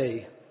the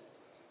day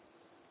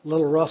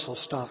little Russell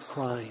stopped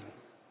crying.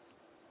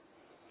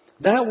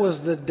 That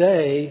was the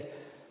day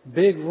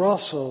Big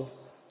Russell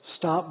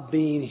stopped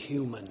being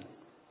human.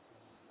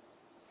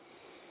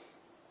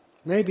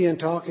 Maybe in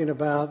talking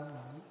about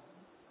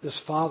this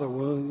father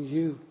wound,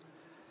 you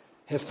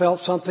have felt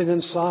something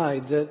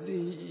inside that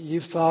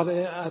you've thought,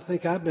 I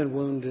think I've been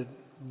wounded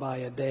by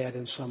a dad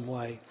in some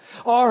way.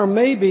 Or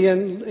maybe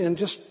in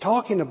just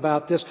talking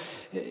about this,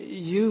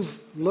 you've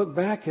looked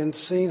back and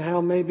seen how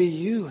maybe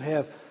you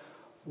have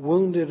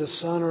wounded a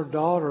son or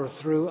daughter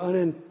through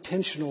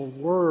unintentional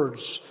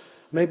words,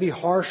 maybe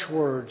harsh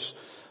words,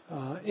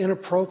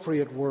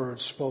 inappropriate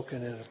words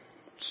spoken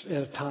at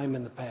a time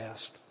in the past.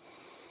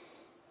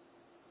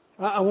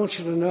 I want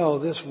you to know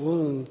this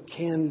wound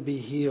can be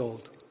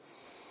healed.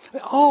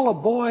 All a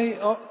boy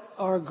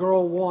or a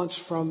girl wants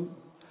from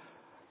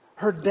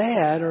her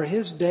dad or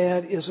his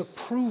dad is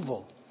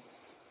approval.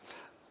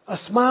 A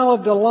smile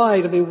of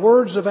delight.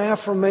 Words of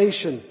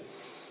affirmation.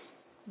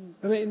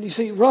 You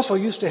see, Russell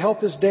used to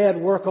help his dad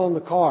work on the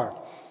car.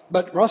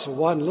 But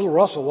little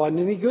Russell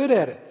wasn't any good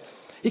at it.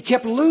 He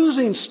kept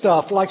losing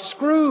stuff like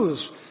screws.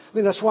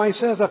 That's why he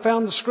says, I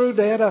found the screw,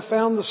 Dad, I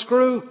found the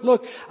screw.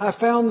 Look, I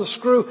found the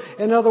screw.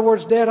 In other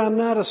words, Dad, I'm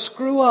not a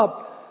screw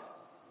up.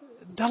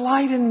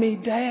 Delight in me,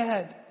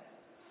 Dad.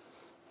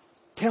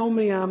 Tell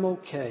me I'm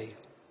okay.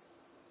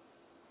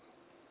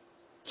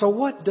 So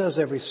what does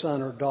every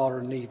son or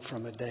daughter need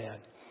from a dad?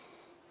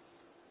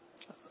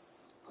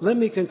 Let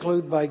me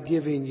conclude by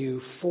giving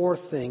you 4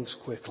 things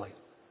quickly.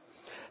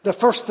 The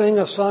first thing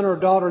a son or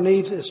daughter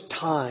needs is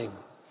time.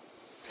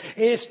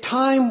 It's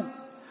time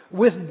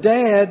with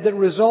Dad that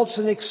results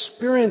in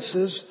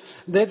experiences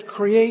that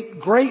create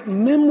great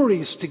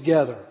memories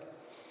together.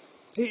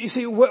 You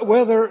see,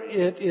 whether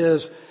it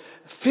is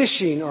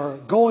fishing or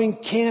going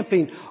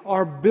camping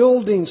or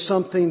building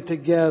something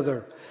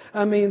together,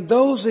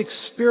 those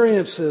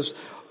experiences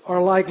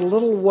are like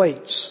little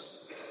weights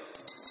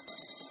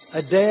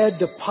a dad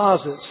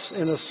deposits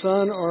in a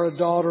son or a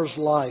daughter's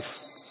life,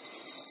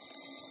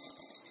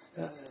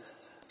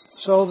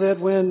 so that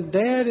when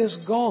Dad is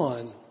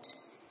gone,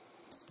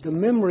 the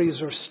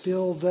memories are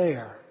still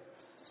there.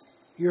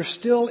 You're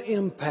still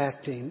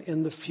impacting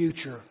in the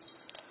future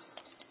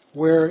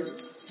where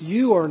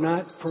you are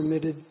not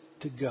permitted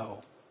to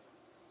go.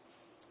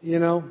 You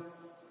know,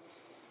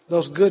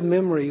 those good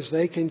memories,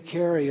 they can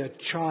carry a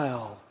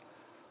child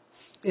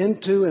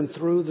into and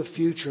through the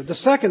future. The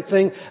second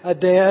thing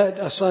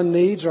a son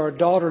needs or a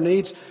daughter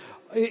needs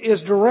is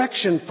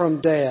direction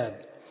from Dad.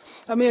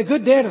 I mean, a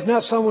good dad is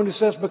not someone who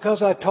says,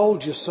 because I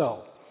told you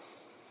so.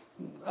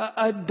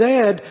 A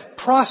dad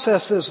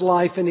processes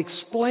life and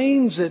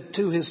explains it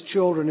to his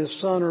children, his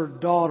son or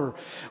daughter,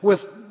 with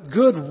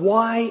good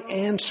why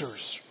answers.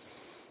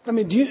 I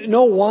mean, do you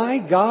know why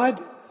God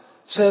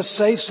says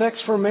save sex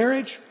for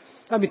marriage?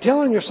 I mean,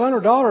 telling your son or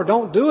daughter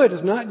don't do it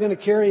is not going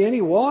to carry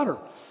any water.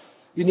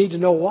 You need to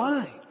know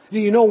why. Do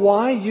you know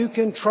why you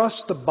can trust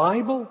the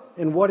Bible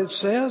and what it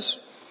says?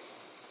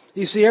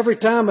 You see, every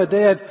time a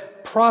dad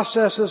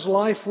processes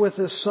life with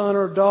his son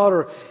or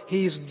daughter,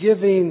 he's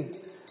giving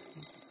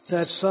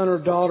that son or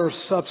daughter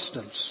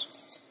substance.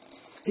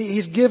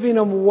 He's giving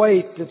them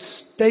weight that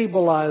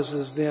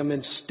stabilizes them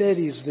and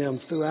steadies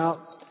them throughout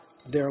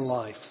their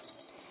life.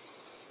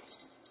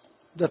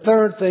 The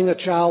third thing a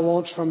child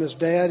wants from his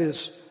dad is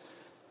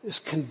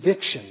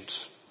convictions.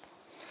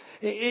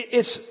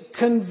 It's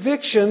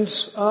convictions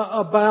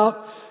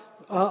about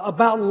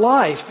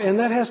life, and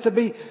that has to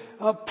be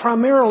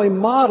primarily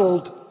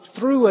modeled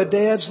through a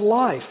dad's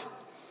life.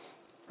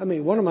 I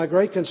mean, one of my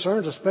great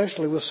concerns,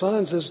 especially with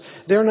sons, is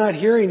they're not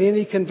hearing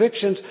any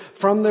convictions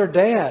from their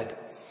dad.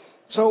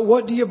 So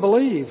what do you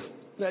believe?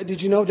 Did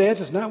you know, dads,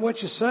 it's not what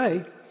you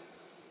say.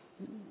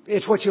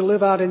 It's what you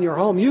live out in your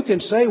home. You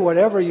can say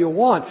whatever you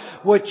want.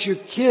 What your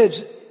kids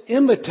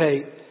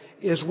imitate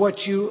is what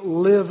you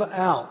live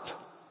out.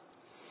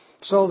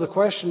 So the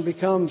question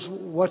becomes,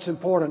 what's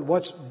important?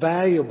 What's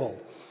valuable?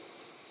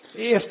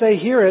 If they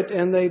hear it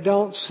and they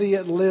don't see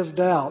it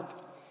lived out,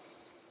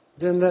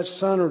 then that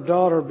son or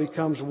daughter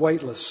becomes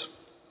weightless.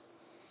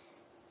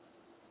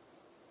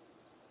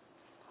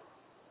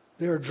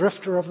 They're a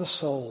drifter of the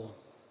soul.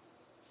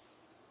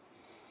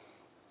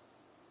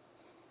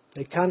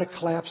 They kind of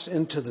collapse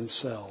into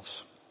themselves.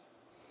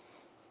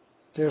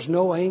 There's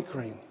no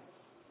anchoring,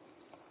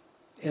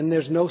 and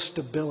there's no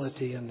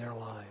stability in their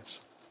lives.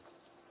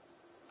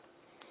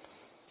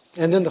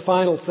 And then the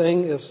final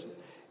thing is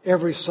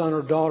every son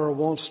or daughter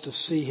wants to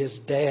see his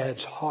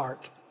dad's heart.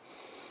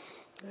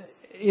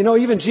 You know,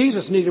 even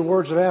Jesus needed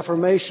words of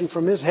affirmation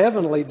from his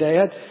heavenly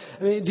dad.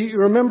 I mean, do you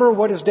remember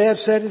what his dad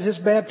said at his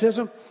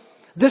baptism?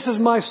 This is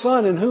my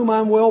son in whom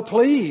I'm well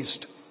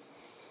pleased.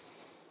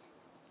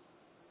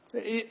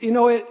 You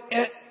know,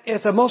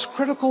 at the most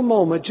critical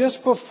moment,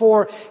 just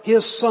before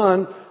his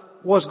son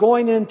was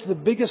going into the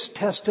biggest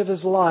test of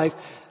his life,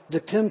 the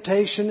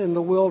temptation in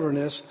the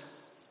wilderness,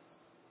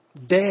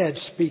 Dad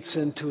speaks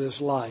into his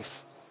life.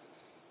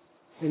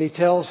 And he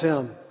tells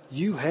him,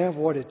 you have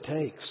what it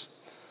takes.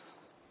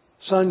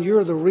 Son,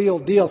 you're the real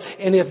deal.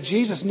 And if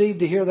Jesus needed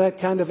to hear that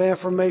kind of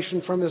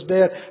affirmation from his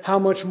dad, how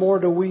much more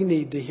do we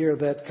need to hear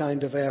that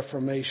kind of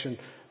affirmation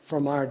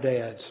from our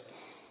dads?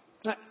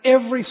 Now,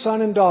 every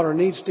son and daughter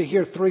needs to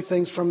hear three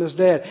things from his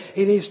dad.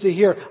 He needs to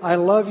hear, I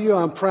love you,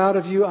 I'm proud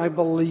of you, I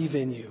believe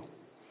in you.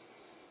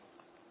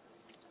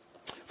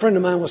 A friend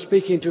of mine was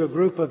speaking to a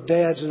group of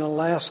dads in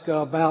Alaska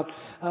about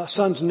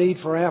son's need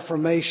for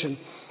affirmation.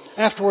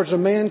 Afterwards, a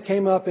man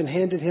came up and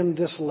handed him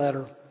this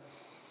letter.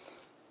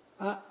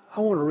 I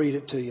want to read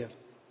it to you.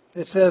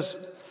 It says,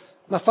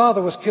 my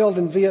father was killed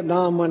in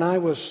Vietnam when I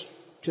was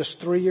just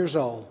 3 years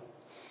old.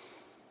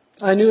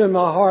 I knew in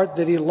my heart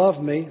that he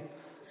loved me,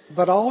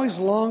 but I always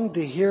longed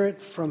to hear it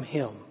from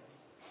him.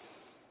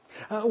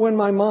 When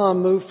my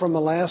mom moved from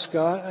Alaska,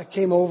 I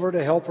came over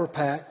to help her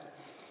pack.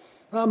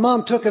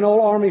 Mom took an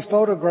old Army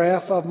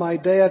photograph of my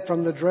dad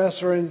from the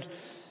dresser and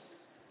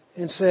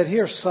said,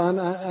 here, son,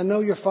 I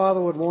know your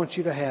father would want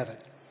you to have it.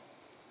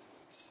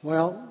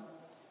 Well,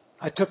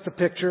 I took the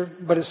picture,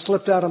 but it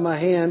slipped out of my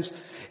hands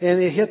and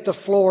it hit the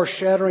floor,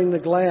 shattering the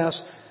glass.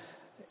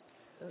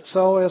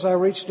 So as I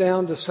reached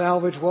down to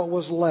salvage what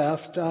was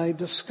left, I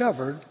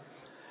discovered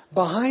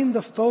behind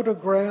the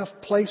photograph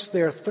placed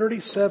there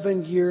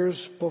 37 years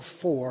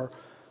before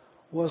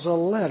was a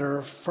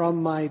letter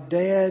from my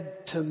dad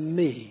to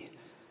me,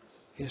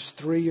 his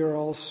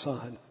 3-year-old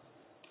son.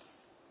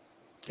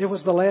 It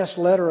was the last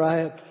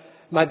letter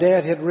my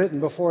dad had written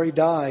before he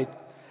died.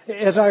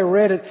 As I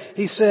read it,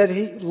 he said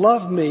he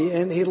loved me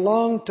and he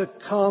longed to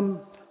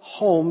come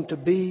home to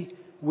be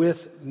with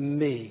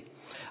me.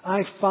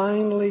 I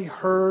finally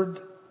heard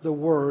the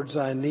words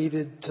I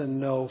needed to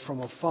know from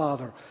a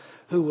father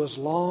who was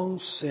long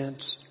since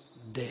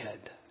dead.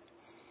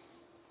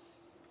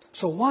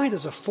 So why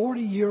does a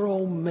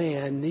 40-year-old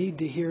man need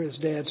to hear his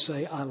dad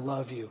say, I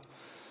love you?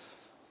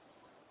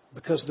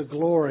 Because the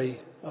glory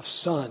of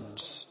sons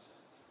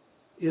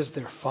is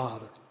their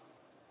father.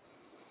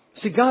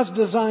 See, God's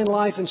designed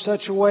life in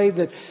such a way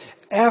that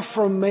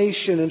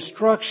affirmation,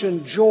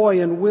 instruction,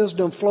 joy, and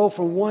wisdom flow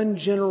from one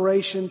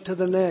generation to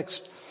the next.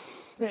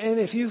 And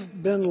if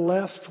you've been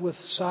left with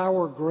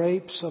sour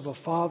grapes of a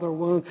father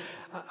wound,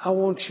 I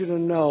want you to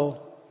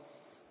know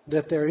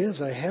that there is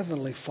a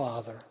heavenly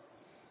Father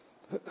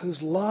whose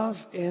love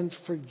and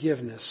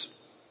forgiveness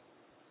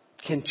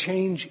can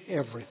change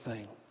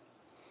everything.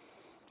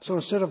 So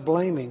instead of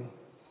blaming,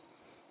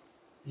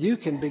 you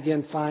can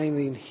begin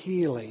finding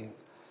healing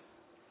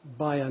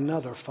by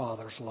another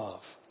Father's love.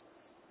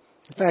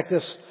 In fact,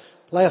 this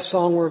last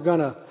song we're going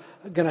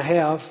to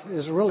have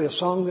is really a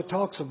song that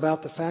talks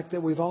about the fact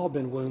that we've all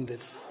been wounded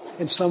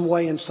in some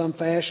way, in some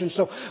fashion.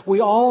 So we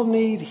all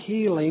need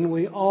healing.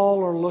 We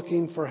all are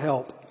looking for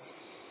help.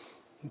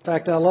 In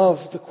fact, I love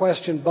the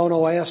question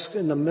Bono asks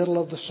in the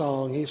middle of the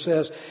song. He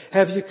says,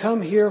 have you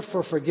come here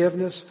for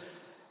forgiveness?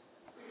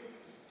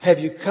 Have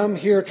you come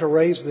here to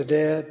raise the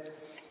dead?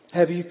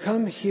 Have you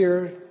come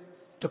here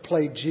to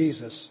play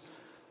Jesus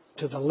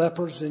to the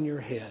lepers in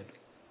your head?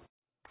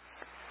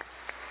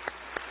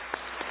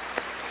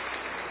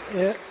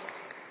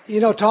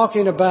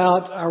 Talking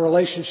about our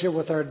relationship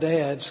with our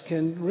dads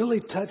can really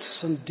touch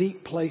some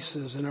deep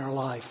places in our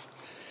life.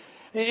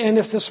 And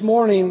if this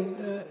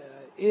morning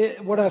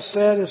what I've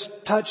said has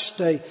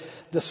touched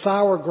the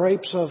sour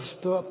grapes of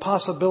the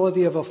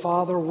possibility of a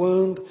father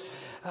wound,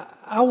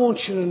 I want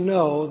you to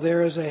know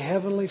there is a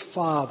heavenly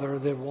Father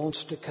that wants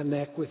to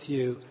connect with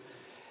you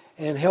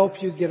and help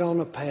you get on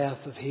a path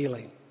of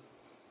healing.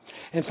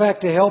 In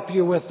fact, to help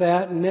you with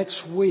that,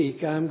 next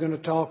week I'm going to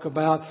talk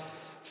about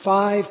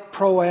 5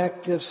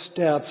 proactive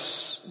steps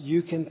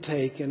you can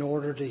take in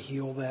order to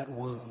heal that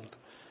wound.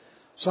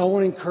 So I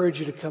want to encourage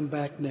you to come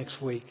back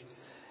next week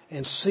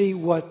and see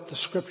what the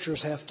Scriptures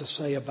have to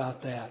say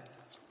about that.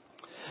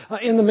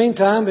 In the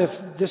meantime,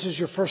 if this is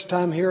your first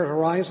time here at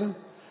Horizon,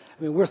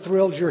 we're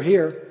thrilled you're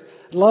here.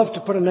 I'd love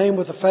to put a name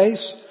with a face.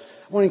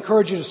 I want to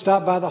encourage you to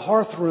stop by the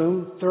Hearth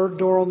Room, 3rd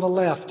door on the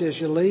left as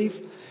you leave.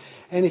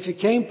 And if you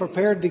came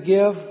prepared to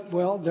give,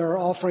 well, there are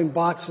offering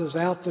boxes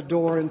out the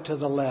door and to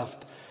the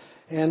left.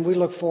 And we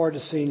look forward to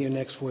seeing you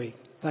next week.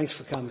 Thanks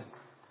for coming.